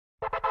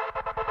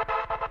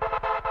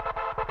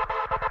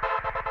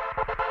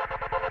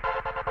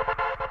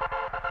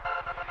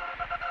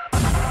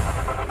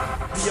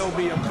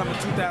B.o.B. I'm coming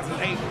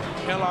 2008.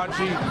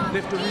 LRG,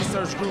 Lift the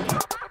Research Group.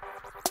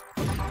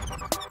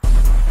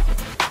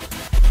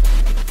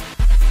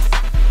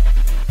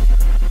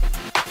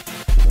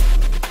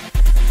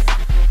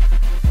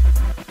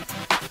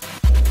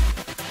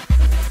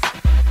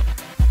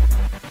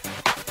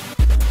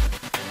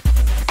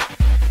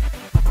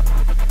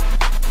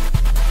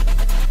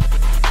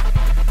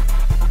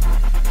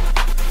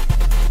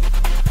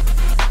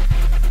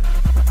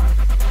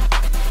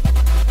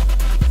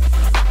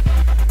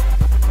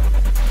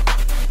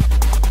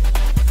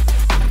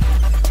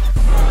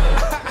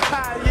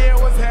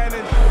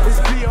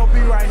 B.o.B.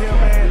 right here,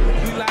 man.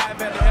 We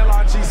live at the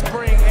LRG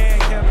Spring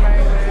and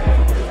campaign,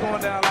 man. It's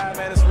going down live,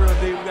 man. It's real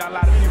deep. We got a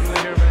lot of people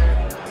in here,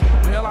 man.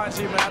 The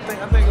LRG, man,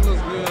 I think it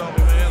looks good on me,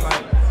 man.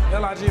 Like,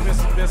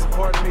 LRG been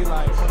supporting me,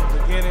 like, from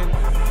the beginning.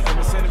 They've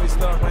been sending me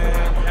stuff,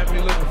 man. Having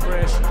me looking